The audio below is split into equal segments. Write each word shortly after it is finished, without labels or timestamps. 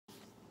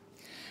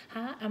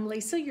Hi, I'm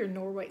Lisa, your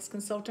Norwex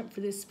consultant for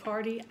this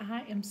party.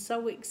 I am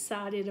so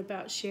excited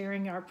about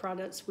sharing our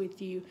products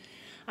with you.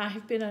 I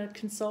have been a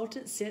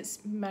consultant since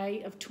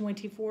May of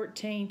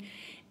 2014,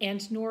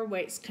 and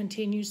Norwex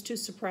continues to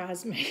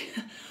surprise me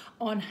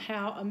on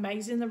how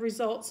amazing the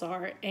results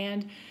are.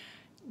 And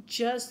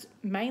just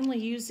mainly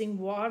using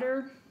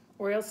water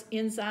or else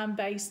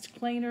enzyme-based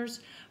cleaners,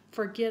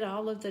 forget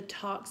all of the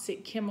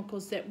toxic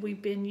chemicals that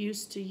we've been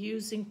used to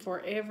using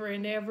forever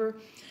and ever.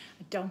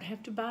 I don't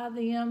have to buy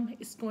them.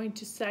 It's going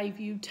to save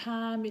you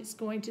time. It's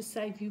going to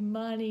save you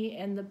money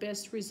and the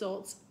best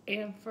results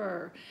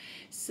ever.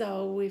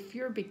 So if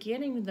you're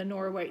beginning the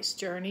Norwex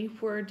journey,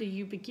 where do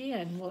you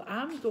begin? Well,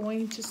 I'm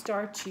going to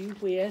start you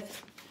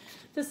with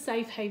the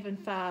Safe Haven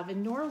 5.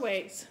 And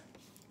Norwex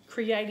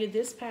created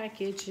this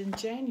package in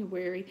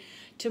January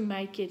to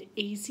make it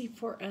easy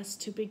for us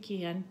to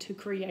begin to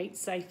create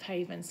safe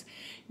havens.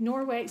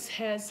 Norwex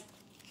has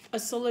a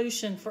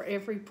solution for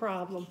every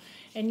problem,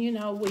 and you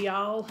know we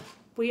all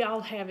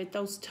have it,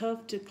 those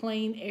tough to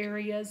clean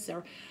areas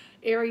or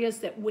areas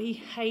that we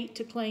hate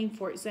to clean.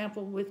 For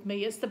example, with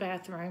me, it's the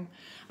bathroom.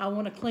 I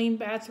want a clean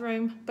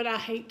bathroom, but I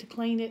hate to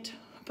clean it.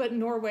 But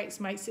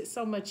Norwex makes it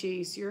so much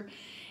easier,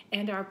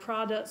 and our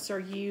products are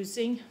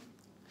using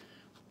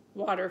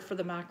water for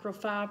the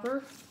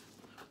microfiber,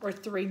 or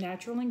 3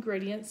 natural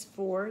ingredients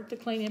for the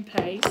cleaning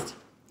paste,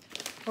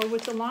 or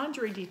with the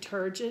laundry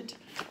detergent,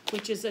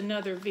 which is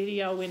another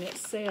video in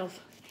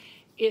itself.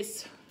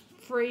 It's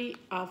free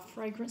of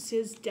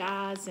fragrances,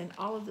 dyes, and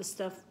all of the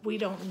stuff we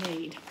don't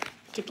need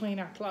to clean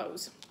our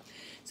clothes.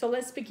 So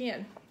let's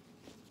begin.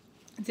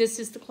 This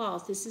is the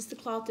cloth. This is the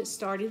cloth that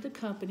started the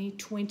company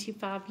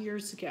 25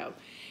 years ago.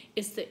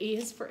 It's the E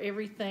is for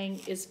everything,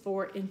 is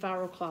for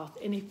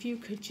EnviroCloth. And if you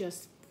could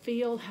just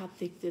feel how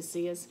thick this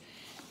is.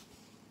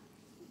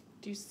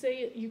 Do you see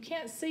it? You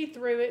can't see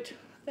through it,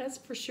 that's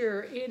for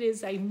sure. It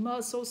is a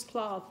mussels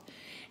cloth.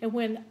 And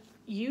when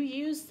you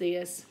use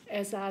this,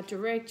 as I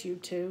direct you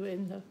to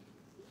in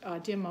the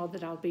demo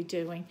that I'll be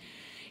doing,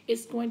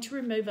 it's going to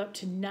remove up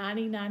to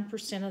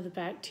 99% of the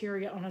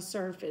bacteria on a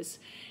surface,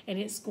 and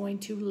it's going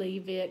to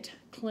leave it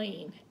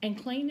clean. And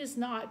clean is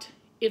not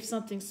if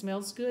something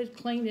smells good.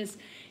 Clean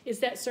is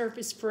that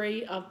surface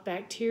free of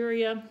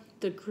bacteria,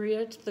 the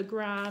grit, the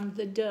grime,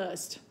 the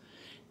dust.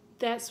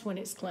 That's when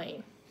it's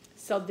clean.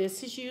 So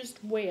this is used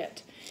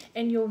wet.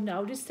 And you'll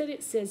notice that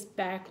it says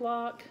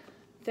backlock.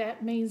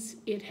 That means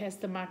it has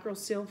the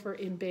microsilver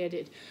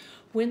embedded.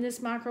 When this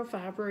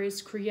microfiber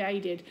is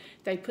created,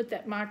 they put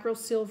that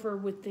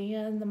microsilver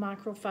within the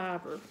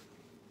microfiber.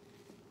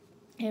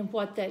 And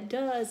what that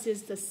does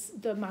is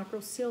the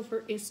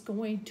microsilver is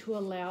going to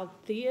allow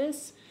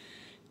this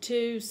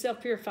to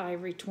self-purify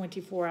every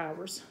 24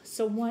 hours.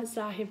 So once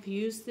I have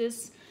used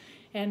this,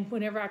 and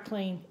whenever I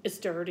clean, it's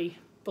dirty,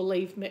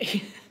 believe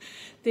me,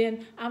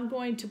 then I'm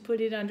going to put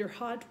it under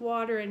hot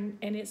water, and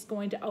it's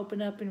going to open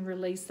up and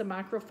release the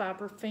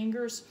microfiber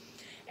fingers.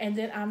 And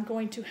then I'm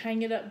going to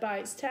hang it up by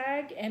its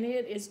tag, and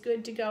it is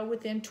good to go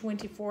within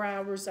 24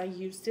 hours. I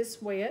use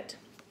this wet.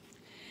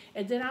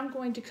 And then I'm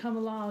going to come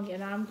along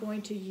and I'm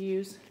going to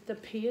use the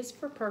P is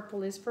for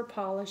purple, is for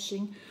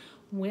polishing,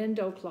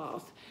 window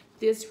cloth.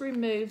 This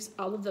removes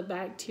all of the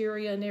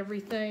bacteria and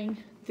everything.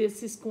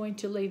 This is going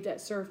to leave that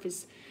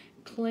surface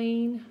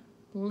clean,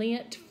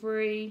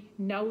 lint-free,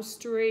 no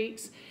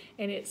streaks,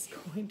 and it's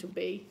going to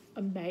be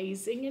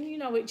amazing. And you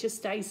know, it just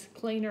stays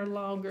cleaner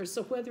longer.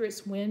 So whether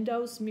it's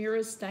windows,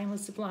 mirrors,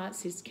 stainless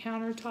appliances,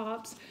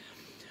 countertops,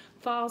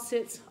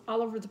 faucets,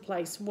 all over the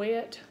place,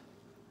 wet,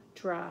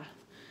 dry.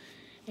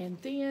 And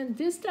then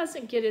this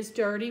doesn't get as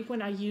dirty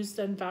when I use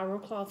the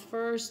EnviroCloth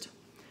first.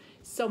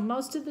 So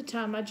most of the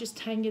time I just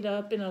hang it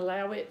up and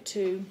allow it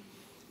to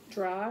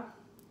dry,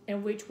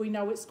 in which we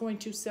know it's going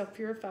to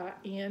self-purify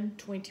in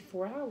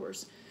 24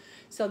 hours.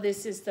 So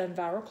this is the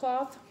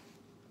EnviroCloth,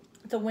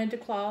 the window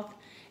cloth,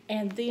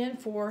 and then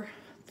for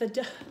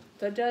the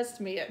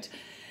dust mitt.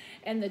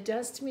 And the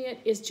dust mitt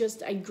is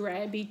just a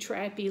grabby,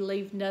 trappy,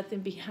 leave nothing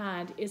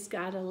behind. It's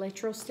got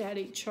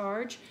electrostatic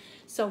charge,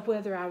 so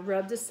whether I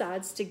rub the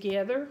sides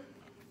together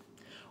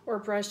or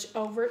brush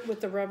over it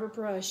with the rubber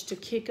brush to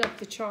kick up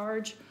the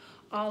charge,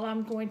 all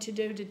I'm going to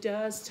do to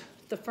dust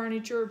the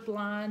furniture,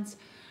 blinds,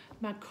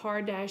 my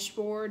car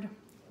dashboard,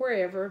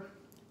 wherever,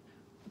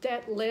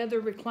 that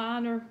leather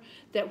recliner,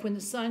 that when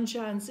the sun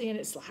shines in,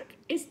 it's like,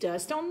 it's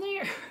dust on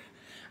there.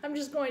 I'm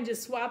just going to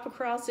swipe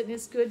across it and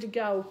it's good to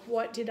go.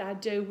 What did I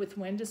do with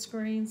window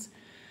screens?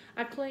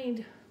 I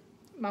cleaned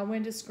my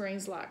window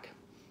screens like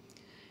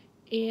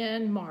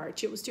in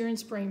March. It was during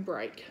spring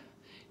break.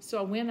 So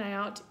I went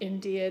out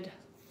and did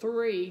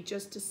 3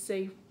 just to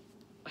see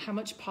how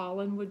much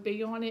pollen would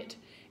be on it.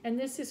 And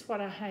this is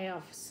what I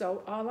have.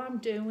 So all I'm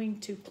doing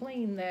to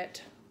clean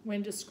that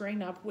window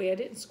screen, I've wet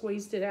it and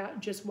squeezed it out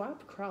and just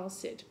wipe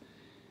across it.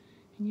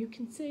 And you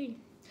can see.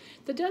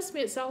 The dust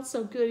mitt's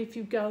also good if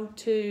you go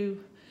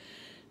to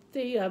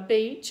the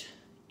beach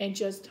and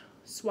just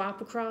swipe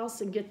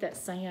across and get that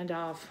sand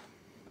off.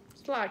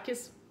 It's like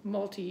it's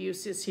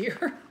multi-uses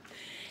here.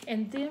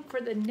 And then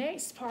for the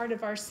next part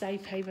of our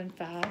Safe Haven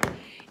 5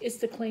 is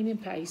the clean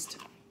and paste.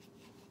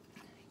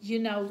 You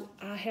know,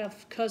 I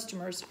have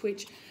customers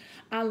which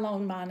I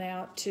loan mine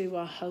out to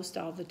a host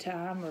all the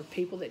time, or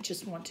people that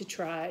just want to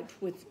try it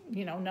with,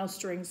 you know, no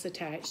strings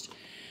attached.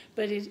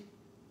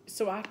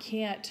 So I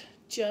can't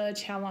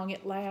judge how long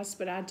it lasts,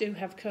 but I do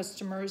have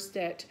customers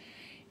that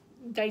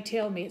they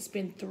tell me it's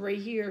been 3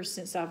 years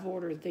since I've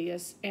ordered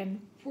this,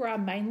 and where I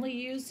mainly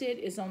use it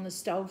is on the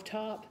stove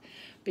top,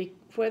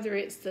 whether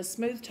it's the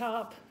smooth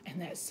top,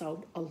 and that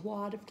sold a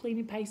lot of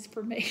cleaning paste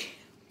for me.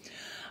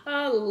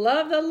 I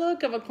love the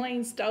look of a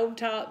clean stove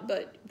top,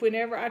 but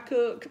whenever I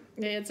cook,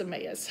 it's a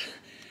mess.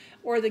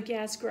 Or the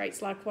gas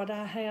grates like what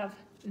I have,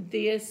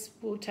 this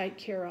will take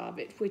care of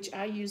it, which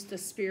I use the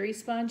Sperry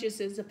sponges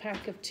as a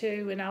pack of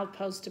 2, and I'll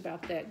post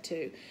about that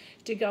too,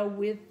 to go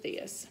with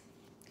this.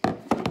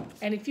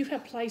 And if you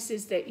have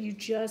places that you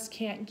just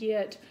can't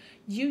get,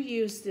 you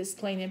use this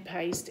clean and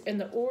paste, and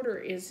the order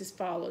is as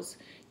follows.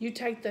 You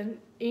take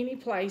any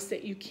place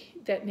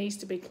that needs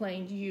to be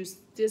cleaned, you use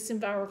this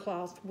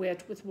EnviroCloth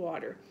wet with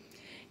water.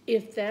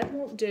 If that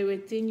won't do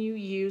it, then you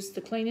use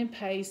the clean and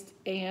paste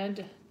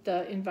and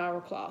the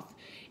EnviroCloth.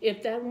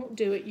 If that won't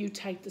do it, you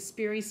take the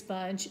Sperry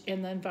sponge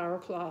and the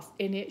EnviroCloth,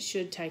 and it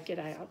should take it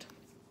out.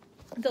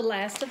 The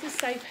last of the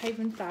Safe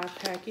Haven 5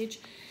 package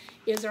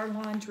is our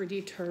laundry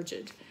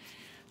detergent.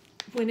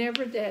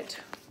 Whenever that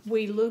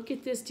we look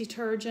at this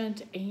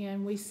detergent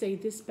and we see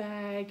this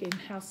bag and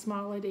how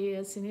small it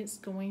is, and it's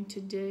going to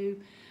do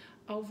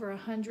over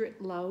 100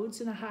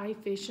 loads in a high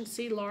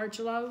efficiency, large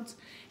loads.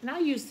 And I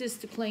use this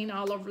to clean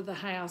all over the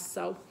house.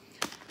 So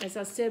as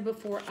I said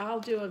before,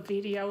 I'll do a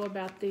video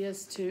about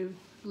this to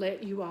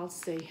let you all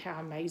see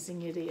how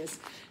amazing it is.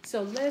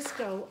 So let's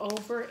go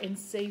over and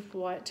see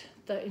what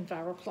the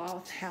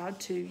EnviroCloth, how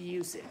to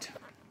use it.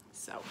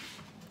 So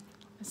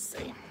let's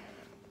see.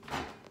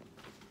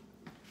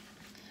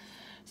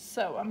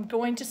 So I'm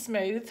going to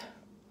smooth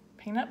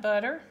peanut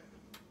butter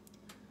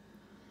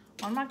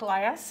on my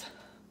glass.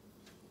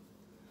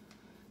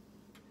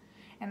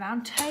 And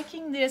I'm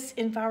taking this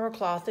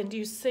EnviroCloth, and do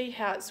you see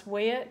how it's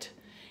wet?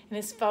 And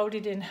it's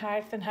folded in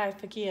half and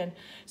half again.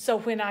 So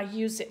when I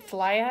use it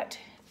flat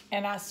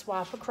and I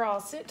swipe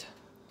across it,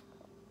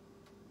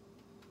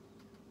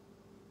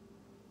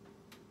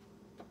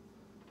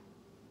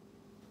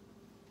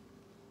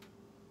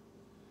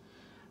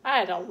 I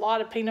had a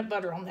lot of peanut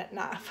butter on that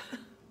knife.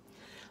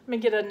 Let me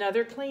get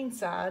another clean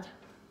side.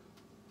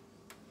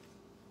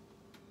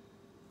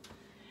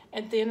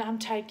 And then I'm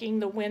taking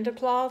the window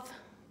cloth,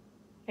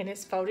 and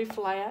it's folded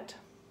flat.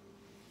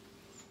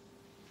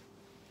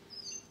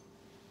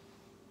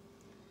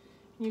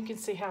 You can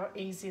see how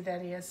easy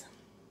that is.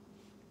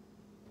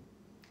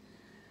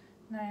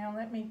 Now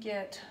let me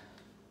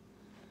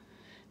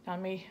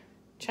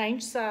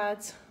change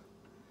sides,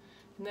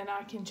 and then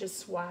I can just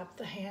swipe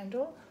the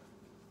handle.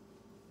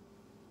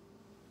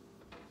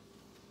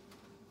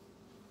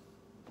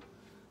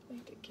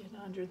 Need to get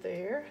under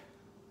there,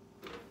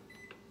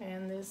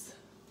 and this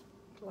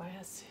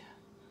glass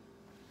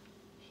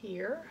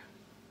here.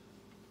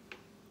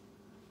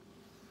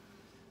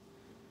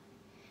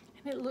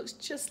 And it looks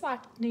just like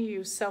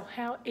new, so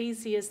how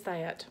easy is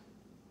that?